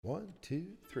One, two,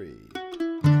 three.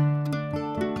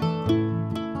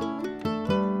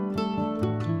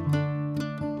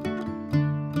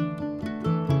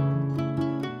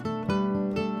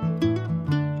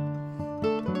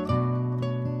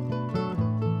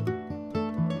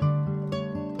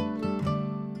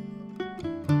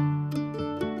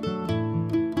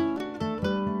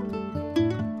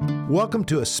 Welcome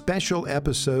to a special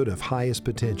episode of Highest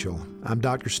Potential. I'm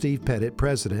Dr. Steve Pettit,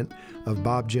 president of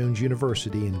Bob Jones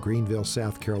University in Greenville,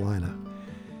 South Carolina.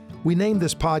 We named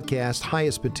this podcast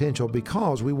Highest Potential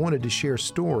because we wanted to share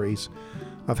stories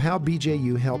of how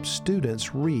BJU helps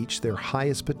students reach their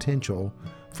highest potential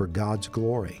for God's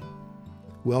glory.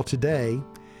 Well, today,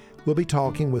 we'll be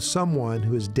talking with someone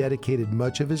who has dedicated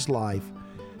much of his life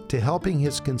to helping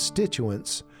his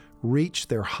constituents reach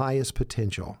their highest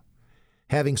potential.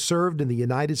 Having served in the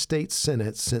United States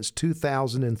Senate since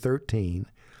 2013,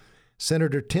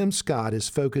 Senator Tim Scott has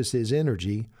focused his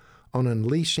energy on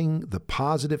unleashing the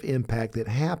positive impact that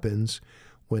happens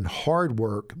when hard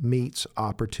work meets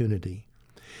opportunity.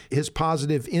 His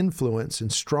positive influence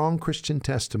and strong Christian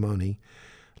testimony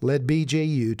led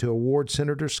BJU to award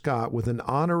Senator Scott with an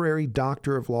honorary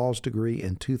Doctor of Laws degree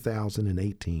in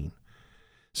 2018.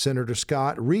 Senator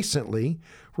Scott recently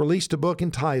released a book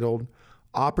entitled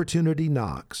Opportunity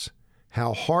Knocks: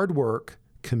 How Hard Work,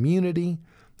 Community,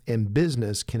 and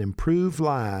Business Can Improve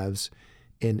Lives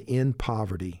and End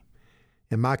Poverty.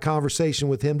 In my conversation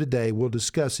with him today, we'll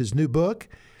discuss his new book,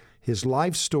 his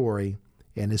life story,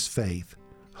 and his faith.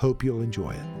 Hope you'll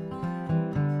enjoy it.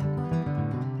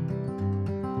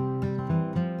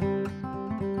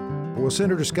 Well,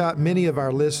 Senator Scott, many of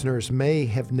our listeners may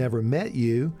have never met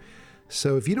you.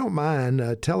 So if you don't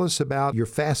mind, tell us about your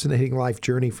fascinating life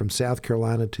journey from South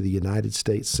Carolina to the United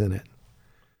States Senate.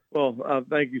 Well,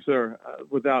 thank you, sir.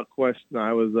 Without question,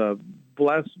 I was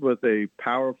blessed with a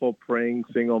powerful praying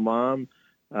single mom,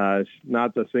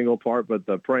 not the single part, but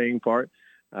the praying part.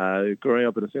 Growing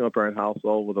up in a single-parent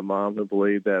household with a mom who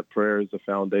believed that prayer is the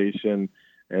foundation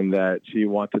and that she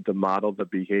wanted to model the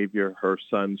behavior her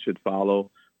son should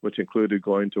follow, which included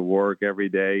going to work every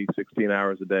day, 16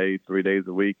 hours a day, 3 days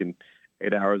a week, and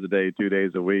 8 hours a day, 2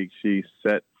 days a week. She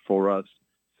set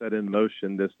in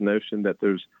motion this notion that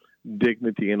there's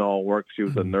dignity in all work. She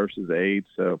was a nurse's aide,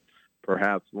 so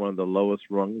perhaps one of the lowest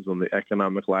rungs on the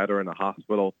economic ladder in a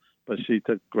hospital, but she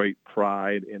took great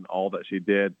pride in all that she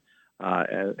did,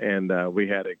 and we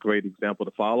had a great example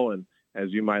to follow. And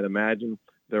as you might imagine,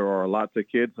 there are lots of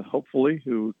kids, hopefully,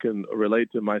 who can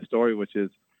relate to my story, which is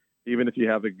even if you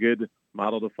have a good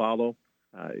model to follow,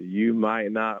 you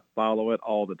might not follow it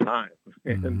all the time.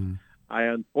 And I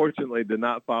unfortunately did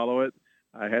not follow it.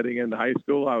 Heading into high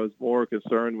school, I was more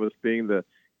concerned with being the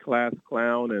class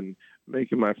clown and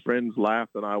making my friends laugh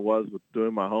than I was with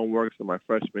doing my homework. So my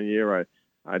freshman year,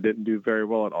 I didn't do very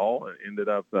well at all and ended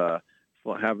up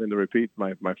having to repeat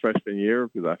my freshman year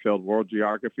because I failed world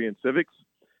geography and civics.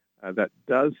 That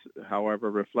does,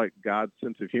 however, reflect God's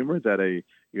sense of humor that a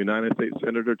United States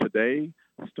Senator today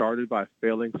started by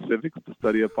failing civics, the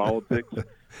study of politics,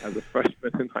 as a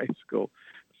freshman in high school.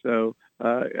 So,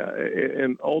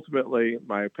 and ultimately,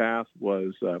 my path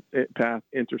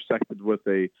intersected with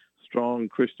a strong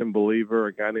Christian believer,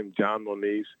 a guy named John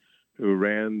Moniz, who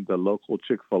ran the local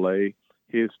Chick-fil-A.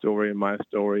 His story and my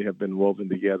story have been woven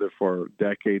together for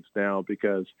decades now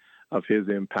because of his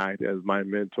impact as my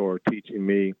mentor, teaching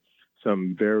me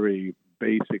some very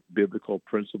basic biblical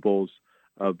principles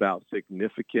about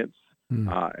significance,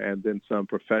 and then some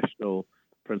professional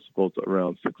principles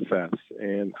around success.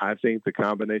 And I think the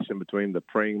combination between the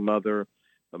praying mother,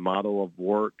 the model of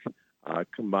work,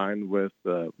 combined with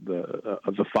the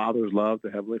Father's love, the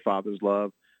Heavenly Father's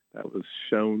love that was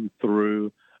shown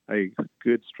through a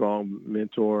good, strong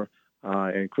mentor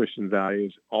and Christian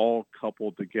values, all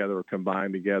coupled together or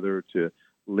combined together to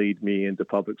lead me into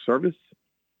public service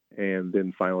and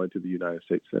then finally to the United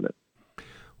States Senate.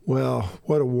 Well,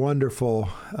 what a wonderful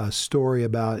story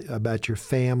about your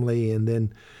family, and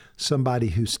then somebody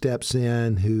who steps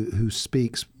in, who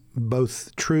speaks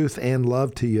both truth and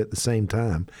love to you at the same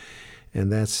time.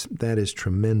 And that is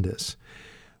tremendous.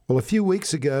 Well, a few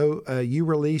weeks ago, you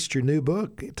released your new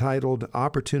book titled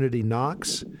Opportunity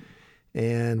Knocks.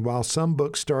 And while some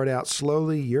books start out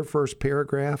slowly, your first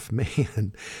paragraph,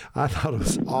 man, I thought it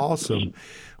was awesome,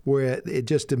 where it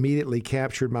just immediately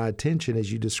captured my attention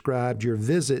as you described your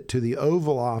visit to the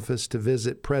Oval Office to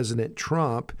visit President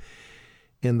Trump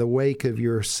in the wake of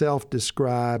your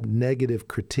self-described negative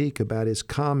critique about his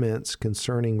comments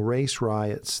concerning the race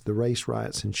riots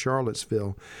in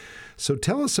Charlottesville. So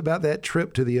tell us about that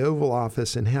trip to the Oval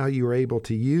Office and how you were able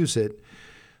to use it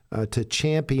to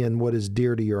champion what is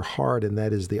dear to your heart, and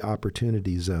that is the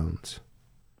opportunity zones?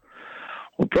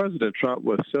 Well, President Trump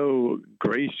was so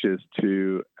gracious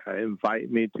to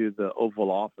invite me to the Oval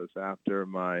Office after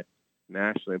my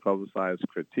nationally publicized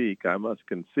critique. I must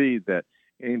concede that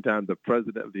anytime the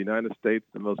President of the United States,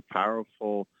 the most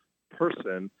powerful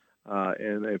person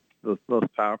in the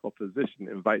most powerful position,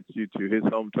 invites you to his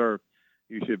home turf,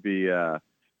 you should be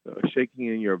shaking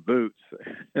in your boots.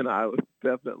 And I was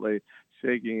definitely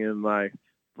shaking in my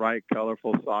bright,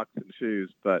 colorful socks and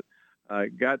shoes. But I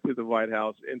got to the White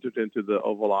House, entered into the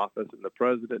Oval Office, and the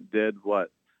president did what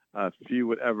few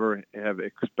would ever have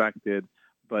expected,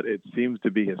 but it seems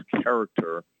to be his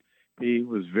character. He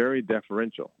was very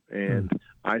deferential, and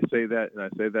I say that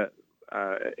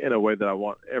in a way that I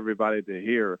want everybody to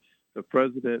hear. The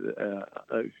president,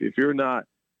 if you're not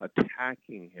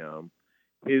attacking him,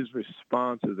 his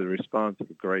response is a response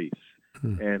of grace.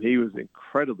 And he was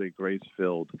incredibly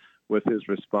grace-filled with his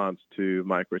response to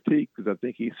my critique, because I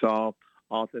think he saw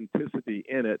authenticity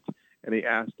in it, and he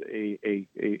asked a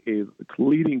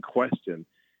leading question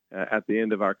at the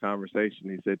end of our conversation.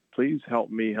 He said, "Please help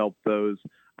me help those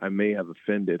I may have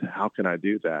offended. How can I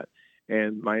do that?"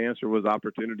 And my answer was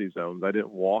opportunity zones. I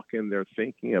didn't walk in there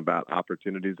thinking about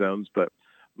opportunity zones, but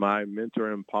my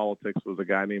mentor in politics was a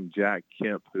guy named Jack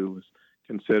Kemp, who was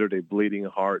considered a bleeding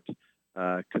heart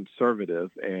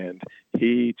conservative, and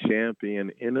he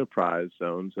championed enterprise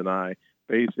zones. And I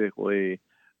basically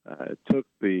took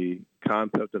the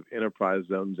concept of enterprise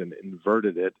zones and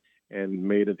inverted it and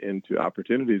made it into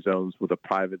opportunity zones with a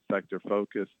private sector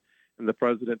focus. And the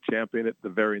president championed it the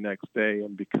very next day.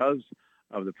 And because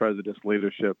of the president's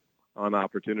leadership on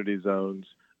opportunity zones,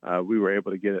 we were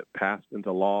able to get it passed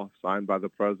into law, signed by the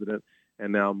president,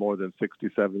 and now more than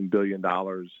 $67 billion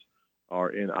are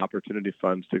in opportunity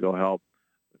funds to go help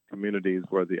communities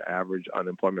where the average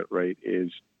unemployment rate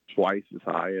is twice as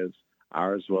high as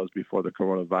ours was before the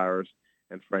coronavirus.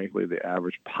 And frankly, the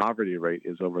average poverty rate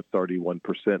is over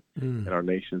 31%, and our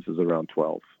nation's is around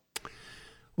 12.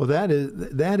 Well, that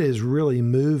is really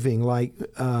moving. Like,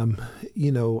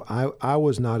 I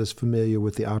was not as familiar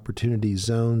with the opportunity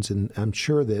zones, and I'm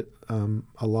sure that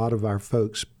a lot of our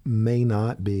folks may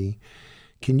not be.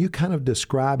 Can you kind of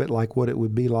describe it, like what it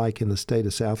would be like in the state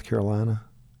of South Carolina?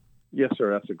 Yes,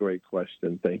 sir. That's a great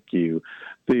question. Thank you.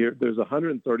 There's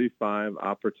 135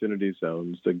 opportunity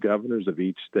zones. The governors of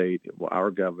each state,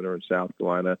 our governor in South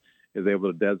Carolina, is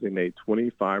able to designate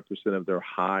 25% of their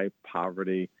high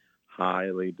poverty,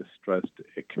 highly distressed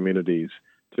communities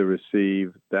to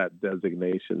receive that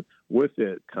designation. With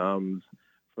it comes,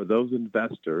 for those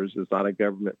investors, it's not a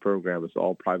government program, it's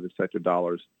all private sector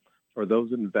dollars. For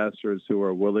those investors who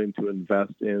are willing to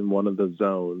invest in one of the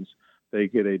zones, they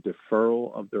get a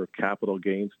deferral of their capital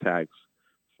gains tax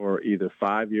for either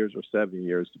 5 years or 7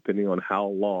 years, depending on how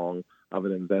long of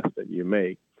an investment you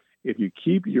make. If you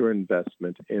keep your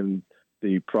investment in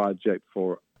the project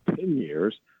for 10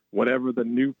 years, whatever the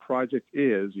new project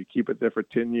is, you keep it there for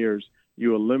 10 years,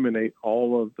 you eliminate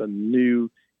all of the new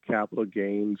capital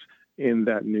gains in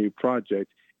that new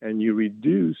project, and you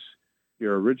reduce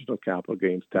your original capital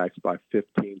gains tax by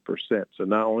 15%. So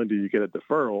not only do you get a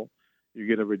deferral, you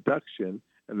get a reduction,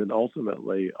 and then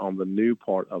ultimately on the new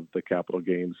part of the capital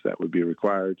gains that would be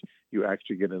required, you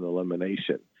actually get an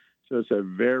elimination. So it's a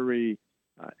very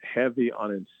heavy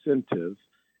on incentives,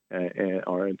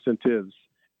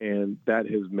 and that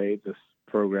has made this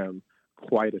program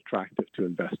quite attractive to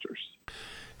investors.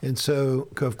 And so,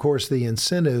 of course, the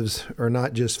incentives are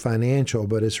not just financial,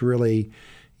 but it's really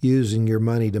using your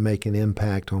money to make an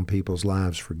impact on people's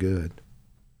lives for good.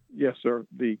 Yes, sir.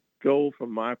 The goal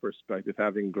from my perspective,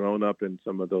 having grown up in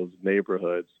some of those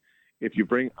neighborhoods, if you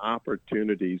bring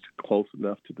opportunities close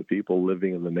enough to the people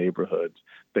living in the neighborhoods,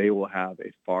 they will have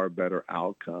a far better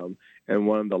outcome. And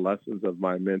one of the lessons of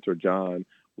my mentor, John,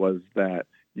 was that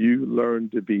you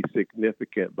learn to be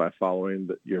significant by following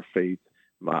your faith,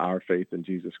 our faith in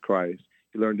Jesus Christ.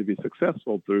 You learn to be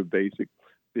successful through basic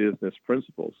business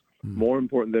principles. More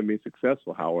important than being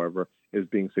successful, however, is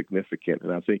being significant.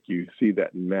 And I think you see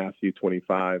that in Matthew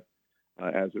 25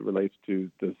 as it relates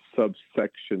to the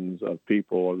subsections of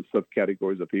people or the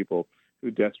subcategories of people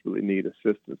who desperately need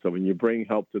assistance. So when you bring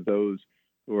help to those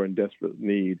who are in desperate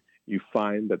need, you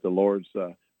find that the Lord's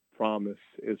promise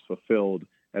is fulfilled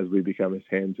as we become his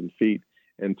hands and feet.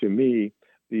 And to me,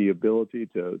 the ability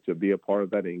to be a part of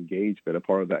that engagement, a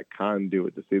part of that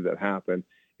conduit to see that happen,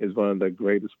 is one of the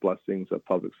greatest blessings of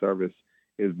public service,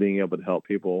 is being able to help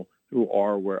people who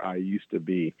are where I used to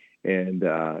be. And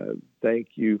thank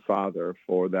you, Father,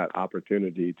 for that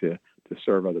opportunity to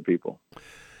serve other people.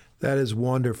 That is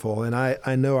wonderful. And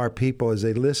I know our people, as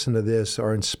they listen to this,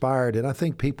 are inspired. And I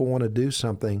think people want to do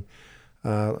something.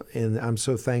 And I'm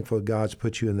so thankful God's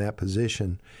put you in that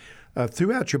position.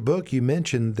 Throughout your book, you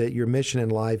mentioned that your mission in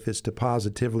life is to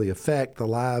positively affect the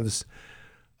lives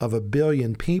of 1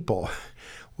 billion people.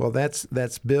 Well, that's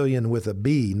billion with a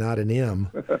B, not an M.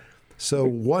 So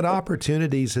what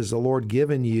opportunities has the Lord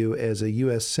given you as a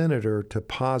U.S. Senator to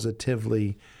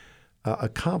positively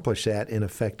accomplish that in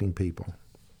affecting people?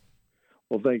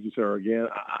 Well, thank you, sir. Again,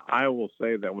 I will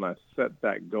say that when I set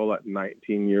that goal at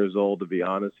 19 years old, to be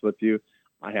honest with you,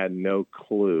 I had no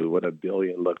clue what 1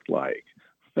 billion looked like.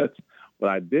 That's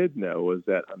what I did know was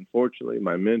that, unfortunately,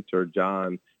 my mentor,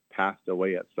 John, passed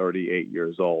away at 38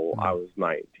 years old. I was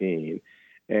 19.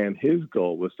 And his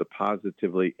goal was to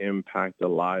positively impact the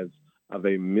lives of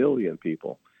 1 million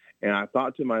people. And I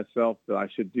thought to myself that I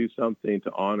should do something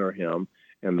to honor him.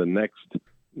 And the next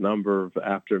number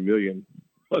after 1 million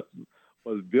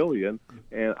was billion,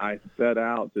 and I set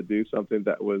out to do something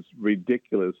that was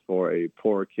ridiculous for a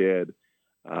poor kid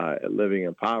living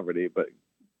in poverty. But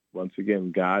once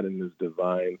again, God in his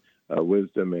divine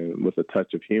wisdom and with a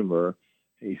touch of humor,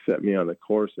 he set me on the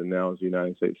course. And now as a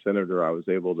United States Senator, I was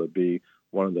able to be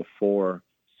one of the 4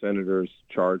 senators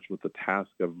charged with the task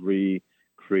of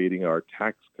recreating our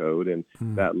tax code. And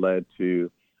that led to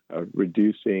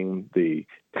reducing the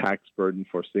tax burden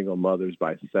for single mothers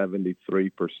by 73%.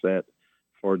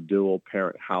 For dual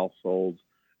parent households,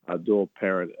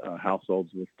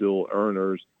 households with dual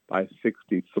earners by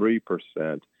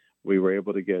 63%. We were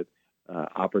able to get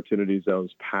opportunity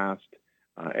zones passed,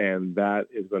 and that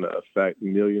is going to affect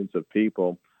millions of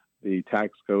people. The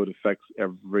tax code affects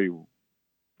every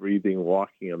breathing,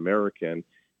 walking American,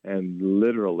 and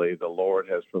literally the Lord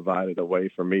has provided a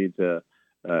way for me to,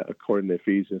 according to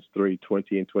Ephesians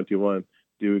 3:20 and 21,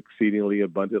 do exceedingly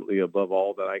abundantly above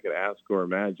all that I could ask or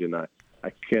imagine.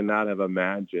 I cannot have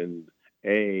imagined,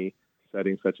 A,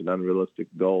 setting such an unrealistic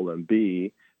goal, and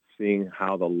B, seeing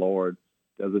how the Lord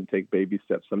doesn't take baby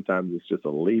steps. Sometimes it's just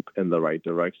a leap in the right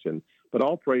direction. But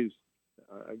all praise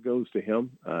goes to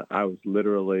him. I was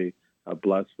literally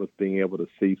blessed with being able to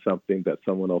see something that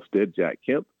someone else did, Jack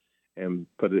Kemp, and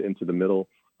put it into the middle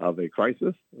of a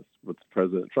crisis with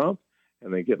President Trump,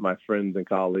 and then get my friends and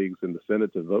colleagues in the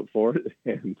Senate to vote for it.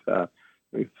 And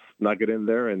we snuck it in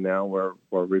there, and now we're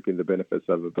reaping the benefits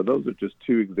of it. But those are just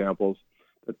 2 examples,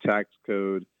 the tax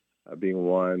code being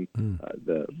one,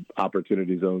 the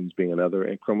opportunity zones being another,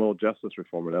 and criminal justice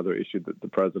reform, another issue that the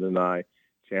president and I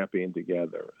championed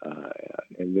together.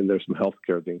 And then there's some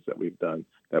healthcare things that we've done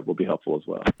that will be helpful as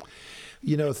well.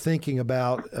 You know, thinking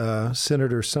about,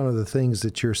 Senator, some of the things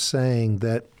that you're saying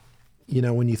that, you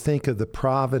know, when you think of the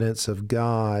providence of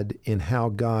God and how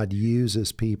God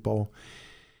uses people,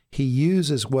 he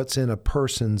uses what's in a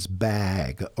person's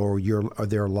bag or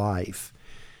their life.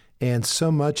 And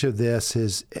so much of this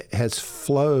has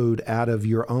flowed out of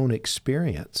your own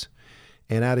experience.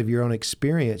 And out of your own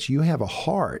experience, you have a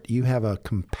heart, you have a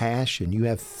compassion, you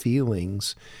have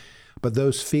feelings, but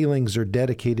those feelings are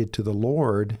dedicated to the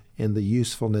Lord and the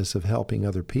usefulness of helping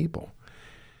other people.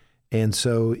 And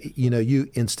so, you know, you,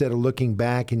 instead of looking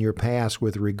back in your past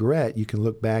with regret, you can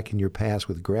look back in your past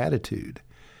with gratitude.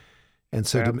 And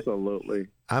so, absolutely.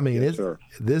 Yes,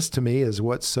 this to me is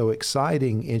what's so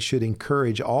exciting and should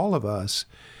encourage all of us,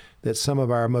 that some of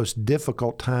our most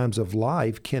difficult times of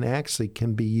life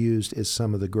can be used as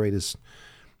some of the greatest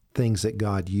things that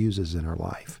God uses in our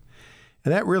life.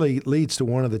 And that really leads to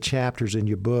one of the chapters in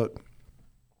your book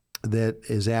that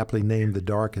is aptly named The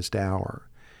Darkest Hour.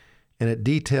 And it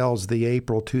details the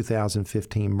April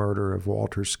 2015 murder of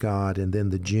Walter Scott and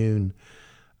then the June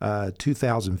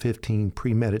 2015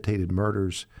 premeditated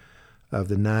murders of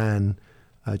the 9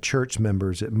 church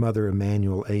members at Mother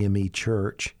Emanuel AME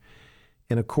Church.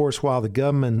 And of course, while the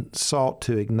government sought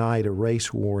to ignite a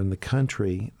race war in the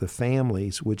country, the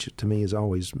families, which to me is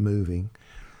always moving,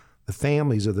 the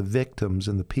families of the victims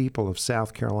and the people of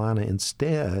South Carolina,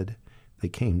 instead, they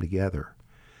came together.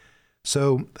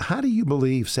 So how do you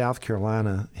believe South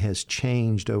Carolina has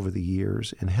changed over the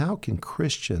years, and how can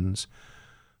Christians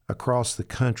across the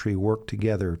country work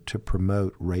together to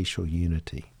promote racial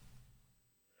unity?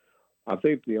 I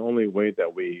think the only way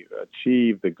that we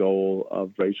achieve the goal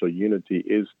of racial unity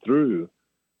is through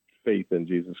faith in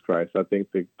Jesus Christ. I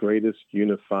think the greatest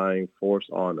unifying force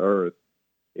on earth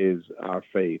is our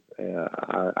faith.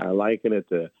 I liken it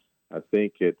to, I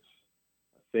think it's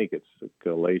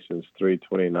Galatians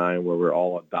 3:29, where we're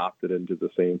all adopted into the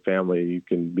same family. You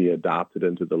can be adopted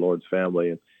into the Lord's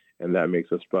family, and that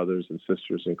makes us brothers and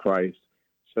sisters in Christ.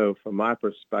 So from my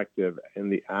perspective, in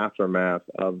the aftermath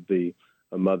of the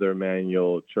Mother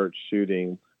Emanuel church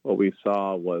shooting, what we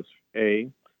saw was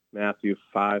Matthew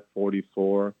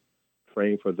 5:44,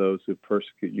 praying for those who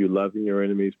persecute you, loving your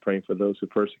enemies, praying for those who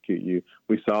persecute you.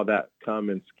 We saw that come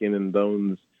in skin and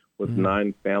bones with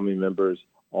 9 family members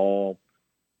all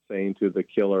saying to the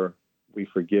killer, we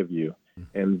forgive you.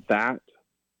 And that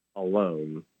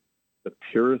alone, the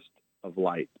purest of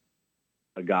light,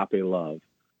 agape love,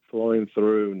 flowing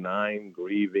through 9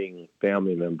 grieving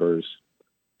family members,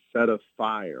 set a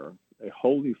fire, a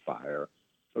holy fire,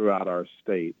 throughout our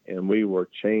state. And we were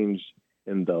changed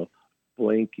in the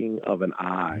blinking of an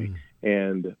eye.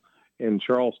 And in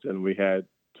Charleston, we had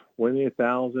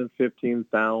 20,000,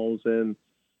 15,000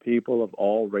 people of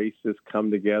all races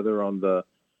come together on the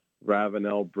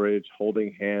Ravenel Bridge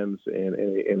holding hands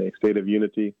in a state of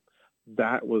unity.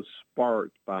 That was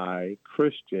sparked by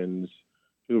Christians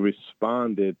who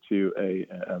responded to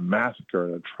a massacre,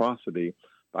 an atrocity,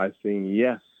 by saying,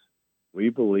 yes, we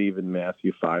believe in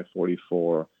Matthew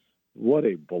 5:44. What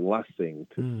a blessing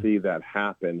to see that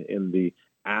happen in the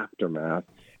aftermath.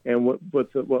 And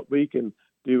what we can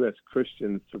do as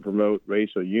Christians to promote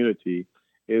racial unity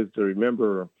is to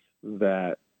remember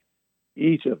that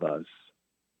each of us,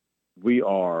 we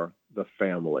are the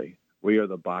family. We are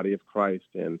the body of Christ.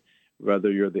 And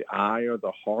whether you're the eye or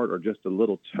the heart or just a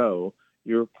little toe,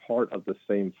 you're part of the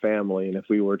same family. And if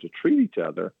we were to treat each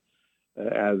other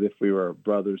as if we were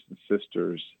brothers and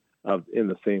sisters in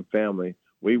the same family,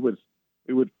 we would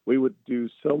do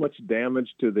so much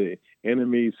damage to the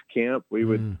enemy's camp. We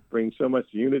would bring so much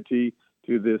unity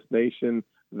to this nation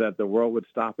that the world would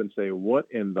stop and say, what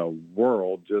in the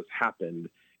world just happened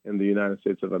in the United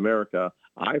States of America?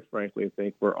 I frankly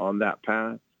think we're on that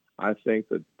path. I think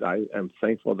that I am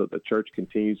thankful that the church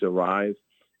continues to rise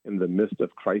in the midst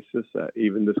of crisis.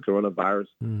 Even this coronavirus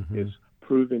is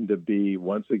proven to be,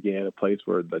 once again, a place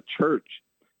where the church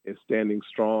is standing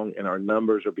strong and our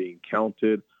numbers are being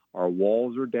counted. Our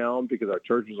walls are down because our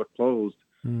churches are closed.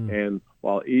 And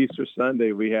while Easter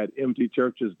Sunday we had empty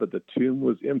churches, but the tomb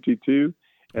was empty too.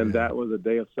 And that was a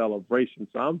day of celebration.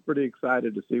 So I'm pretty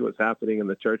excited to see what's happening in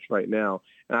the church right now.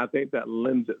 And I think that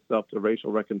lends itself to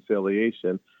racial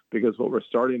reconciliation, because what we're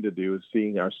starting to do is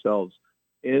seeing ourselves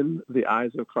in the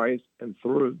eyes of Christ and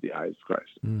through the eyes of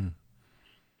Christ.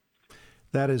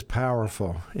 That is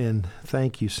powerful. And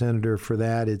thank you, Senator, for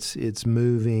that. It's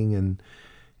moving and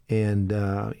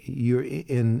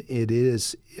it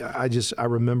is. I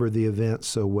remember the event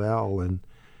so well, and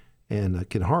I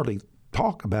can hardly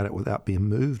talk about it without being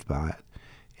moved by it.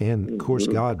 And of course,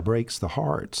 God breaks the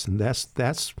hearts, and that's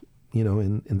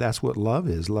and that's what love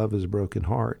is. Love is a broken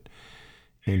heart.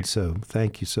 And so,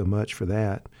 thank you so much for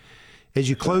that. As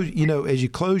you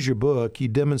close your book, you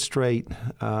demonstrate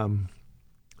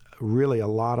really a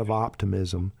lot of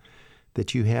optimism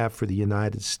that you have for the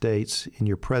United States in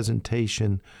your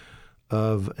presentation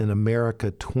of an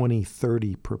America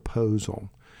 2030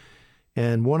 proposal.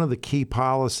 And one of the key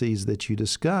policies that you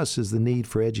discuss is the need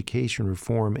for education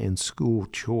reform and school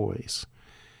choice.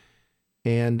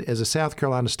 And as a South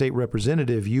Carolina state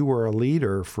representative, you were a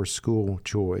leader for school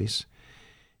choice,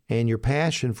 and your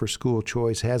passion for school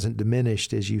choice hasn't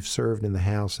diminished as you've served in the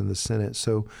House and the Senate.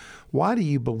 So why do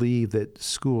you believe that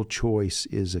school choice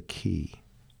is a key?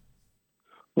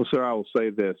 Well, sir, I will say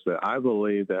this, that I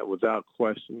believe that without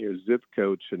question, your zip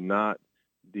code should not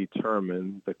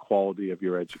determine the quality of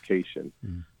your education.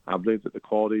 I believe that the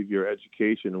quality of your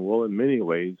education will in many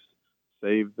ways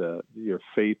save your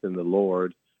faith in the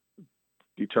Lord,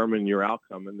 determine your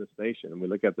outcome in this nation. And we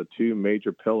look at the 2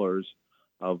 major pillars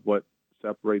of what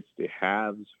separates the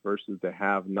haves versus the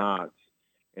have-nots,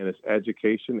 and it's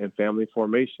education and family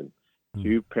formation.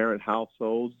 2-parent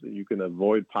households, you can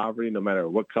avoid poverty no matter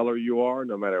what color you are,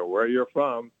 no matter where you're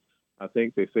from. I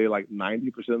think they say like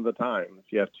 90% of the time, if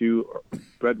you have 2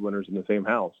 breadwinners in the same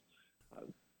house.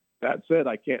 That said,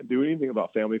 I can't do anything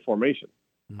about family formation.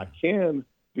 I can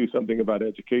do something about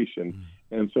education.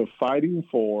 And so fighting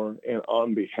for and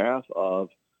on behalf of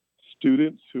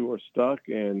students who are stuck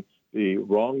in the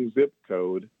wrong zip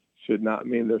code should not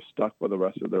mean they're stuck for the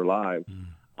rest of their lives.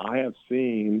 I have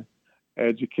seen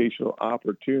educational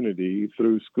opportunity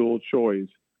through school choice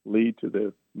lead to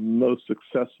the most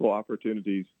successful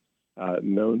opportunities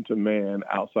known to man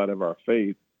outside of our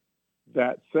faith.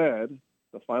 That said,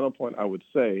 the final point I would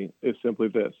say is simply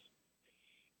this.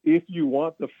 If you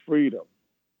want the freedom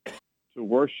to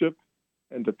worship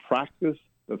and to practice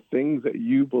the things that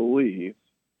you believe,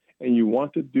 and you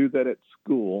want to do that at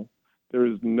school, there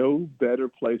is no better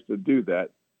place to do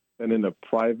that than in a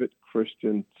private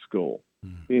Christian school.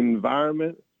 The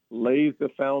environment lays the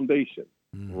foundation,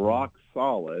 rock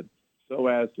solid, so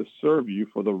as to serve you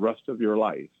for the rest of your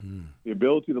life. The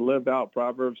ability to live out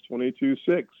Proverbs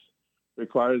 22:6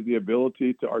 requires the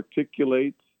ability to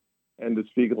articulate and to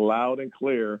speak loud and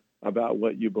clear about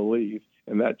what you believe.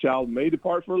 And that child may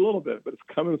depart for a little bit, but it's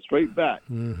coming straight back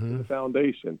to the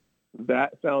foundation.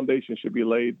 That foundation should be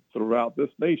laid throughout this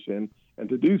nation, and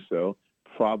to do so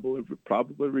probably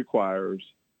requires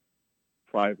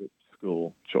private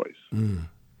school choice.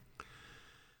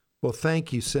 Well,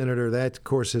 thank you, Senator. That, of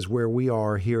course, is where we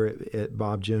are here at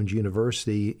Bob Jones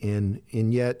University, and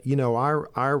yet, you know,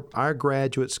 our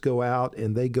graduates go out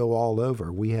and they go all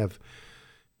over. We have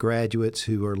graduates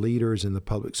who are leaders in the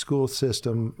public school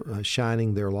system,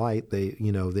 shining their light. They,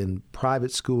 you know, then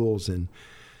private schools, and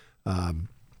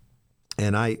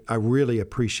I really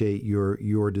appreciate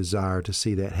your desire to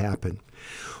see that happen.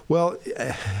 Well,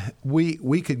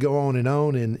 we could go on,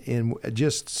 and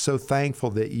just so thankful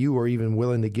that you are even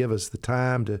willing to give us the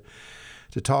time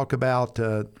to talk about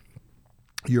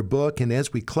your book. And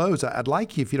as we close, I'd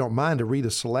like you, if you don't mind, to read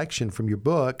a selection from your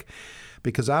book,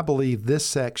 because I believe this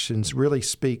section really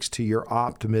speaks to your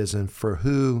optimism for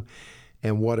who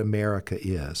and what America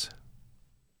is.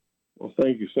 Well,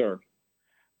 thank you, sir.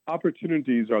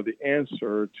 Opportunities are the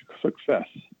answer to success.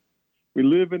 We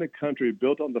live in a country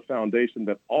built on the foundation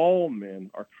that all men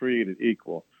are created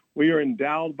equal. We are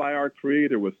endowed by our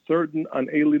Creator with certain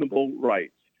unalienable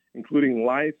rights, including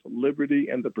life, liberty,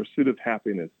 and the pursuit of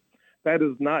happiness. That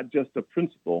is not just a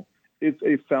principle, it's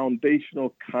a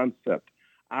foundational concept.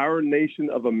 Our nation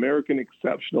of American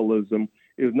exceptionalism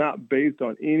is not based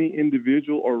on any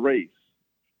individual or race,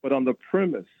 but on the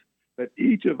premise that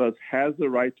each of us has the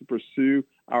right to pursue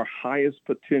our highest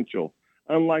potential.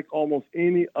 Unlike almost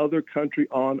any other country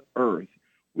on earth,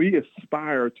 we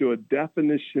aspire to a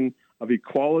definition of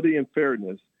equality and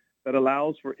fairness that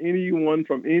allows for anyone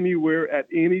from anywhere at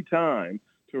any time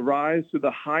to rise to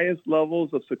the highest levels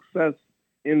of success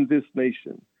in this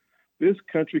nation. This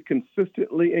country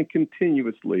consistently and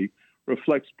continuously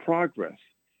reflects progress,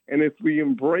 and if we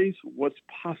embrace what's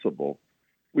possible,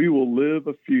 we will live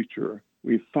a future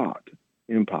we thought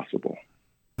impossible.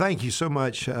 Thank you so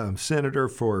much, Senator,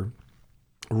 for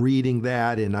reading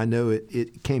that, and I know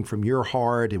it came from your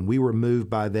heart, and we were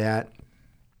moved by that.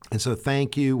 And so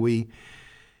thank you. We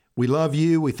love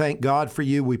you. We thank God for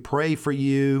you. We pray for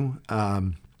you.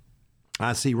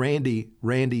 I see Randy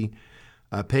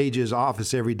Page's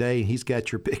office every day. He's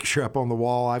got your picture up on the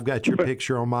wall. I've got your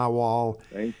picture on my wall.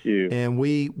 Thank you. And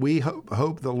we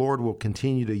hope the Lord will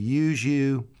continue to use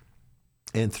you,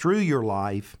 and through your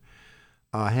life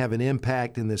have an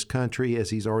impact in this country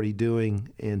as he's already doing,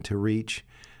 and to reach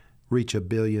 1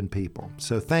 billion people.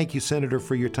 So thank you, Senator,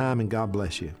 for your time, and God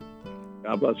bless you.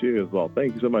 God bless you as well.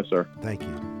 Thank you so much, sir. Thank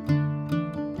you.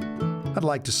 I'd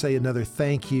like to say another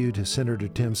thank you to Senator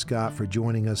Tim Scott for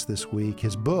joining us this week.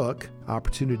 His book,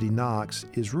 Opportunity Knocks,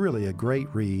 is really a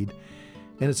great read,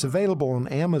 and it's available on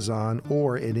Amazon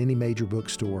or at any major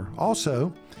bookstore.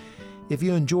 Also, if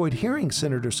you enjoyed hearing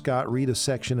Senator Scott read a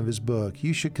section of his book,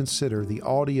 you should consider the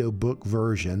audiobook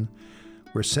version,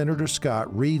 where Senator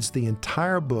Scott reads the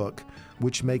entire book,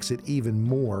 which makes it even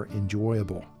more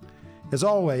enjoyable. As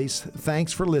always,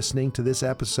 thanks for listening to this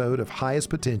episode of Highest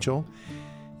Potential.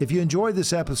 If you enjoyed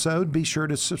this episode, be sure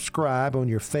to subscribe on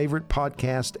your favorite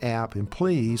podcast app, and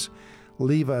please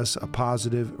leave us a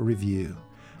positive review.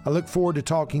 I look forward to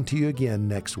talking to you again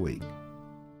next week.